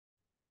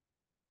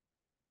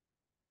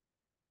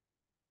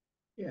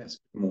Yes,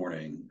 good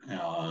morning.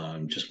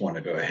 Just want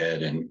to go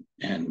ahead and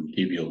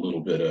give you a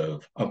little bit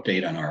of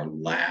update on our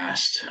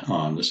last.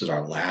 This is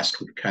our last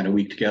kind of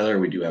week together.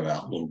 We do have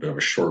a little bit of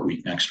a short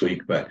week next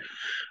week, but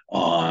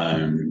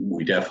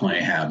we definitely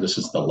have. This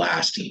is the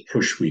last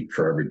push week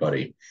for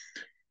everybody.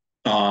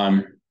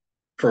 Um,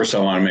 First, I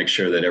want to make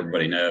sure that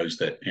everybody knows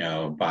that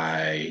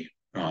by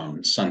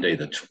Sunday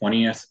the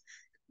 20th,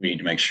 we need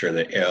to make sure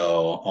that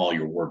all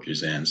your work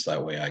is in, so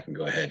that way I can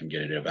go ahead and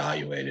get it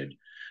evaluated.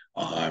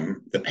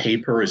 The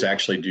paper is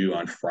actually due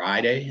on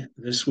Friday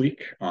this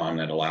week.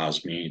 That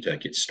allows me to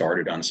get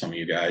started on some of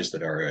you guys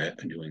that are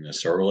doing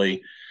this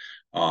early.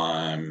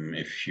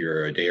 If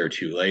you're a day or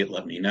two late,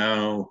 let me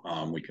know.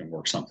 We can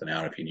work something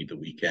out if you need the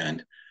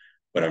weekend.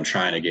 But I'm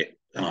trying to get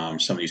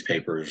some of these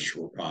papers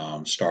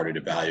started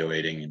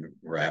evaluating and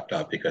wrapped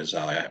up because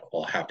I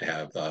will have to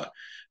have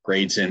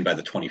grades in by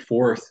the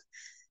 24th,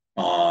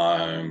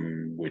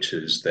 which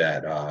is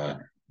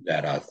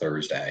that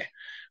Thursday.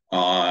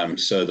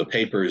 So the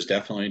papers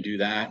definitely do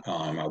that.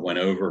 I went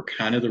over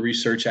kind of the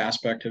research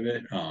aspect of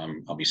it.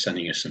 I'll be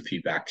sending you some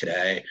feedback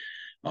today,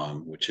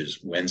 which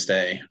is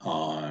Wednesday,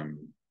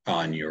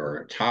 on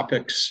your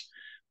topics,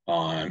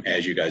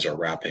 as you guys are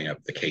wrapping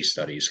up the case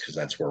studies, because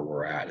that's where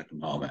we're at the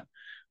moment.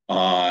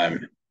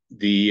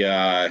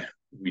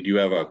 We do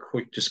have a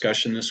quick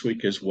discussion this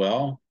week as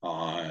well.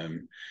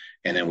 And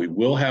then we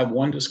will have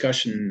one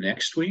discussion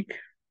next week,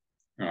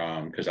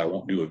 because I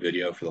won't do a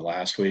video for the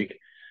last week.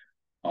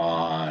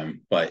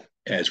 But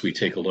as we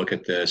take a look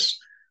at this,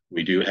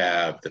 we do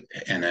have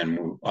and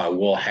then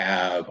we'll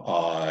have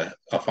a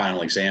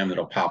final exam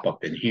that'll pop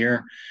up in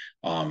here.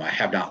 I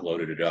have not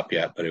loaded it up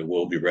yet, but it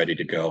will be ready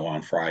to go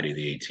on Friday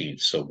the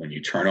 18th. So when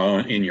you turn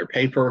on in your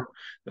paper,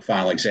 the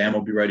final exam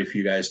will be ready for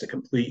you guys to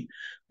complete.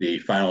 The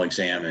final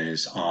exam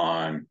is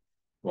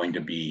going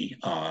to be,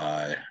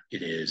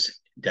 it is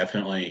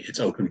definitely, it's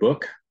open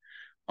book.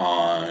 You'll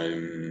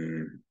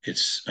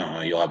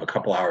have a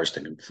couple hours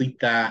to complete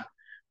that.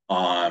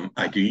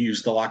 I do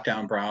use the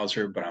lockdown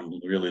browser, but I'm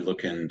really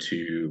looking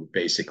to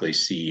basically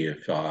see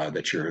if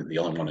that you're the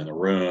only one in the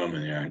room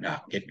and you're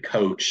not getting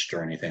coached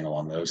or anything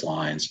along those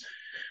lines.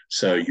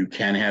 So you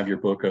can have your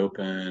book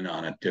open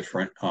on a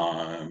different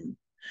on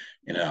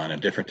a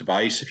different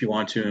device if you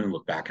want to, and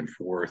look back and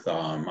forth.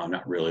 I'm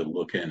not really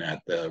looking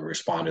at the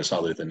respondents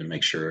other than to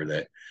make sure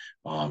that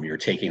you're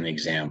taking the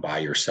exam by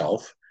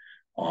yourself.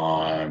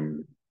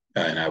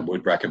 And I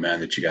would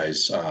recommend that you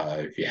guys,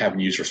 if you haven't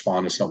used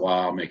Respondus in a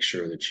while, make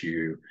sure that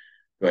you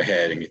go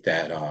ahead and get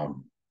that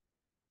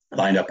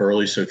lined up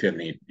early. So if you have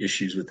any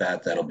issues with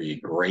that, that'll be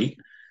great.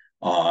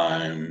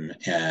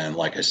 And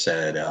like I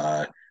said,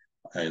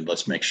 and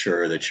let's make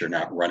sure that you're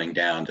not running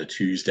down to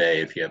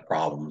Tuesday if you have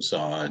problems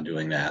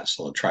doing that.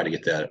 So I'll try to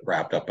get that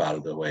wrapped up out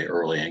of the way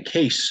early in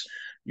case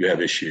you have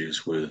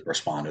issues with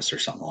Respondus or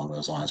something along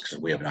those lines, because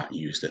we have not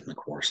used it in the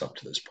course up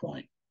to this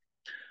point.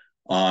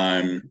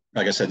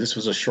 Like I said, this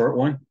was a short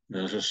one. It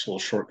was just a little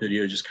short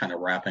video, just kind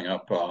of wrapping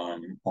up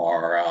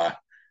our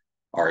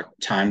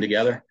time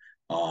together.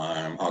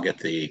 I'll get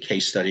the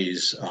case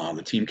studies,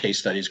 the team case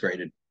studies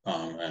graded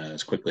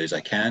as quickly as I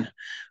can.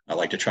 I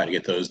like to try to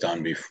get those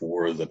done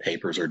before the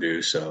papers are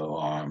due, so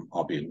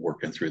I'll be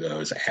working through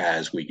those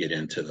as we get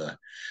into the.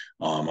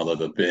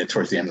 Although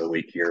towards the end of the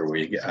week here,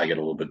 I get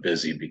a little bit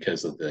busy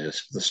because of the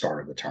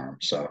start of the term.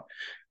 So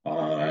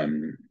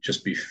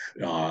just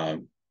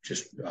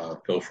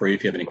feel free,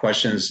 if you have any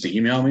questions, to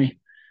email me,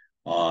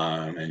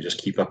 and just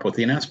keep up with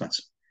the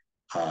announcements.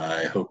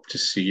 I hope to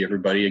see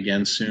everybody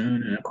again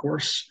soon in a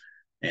course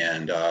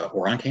and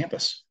or on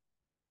campus.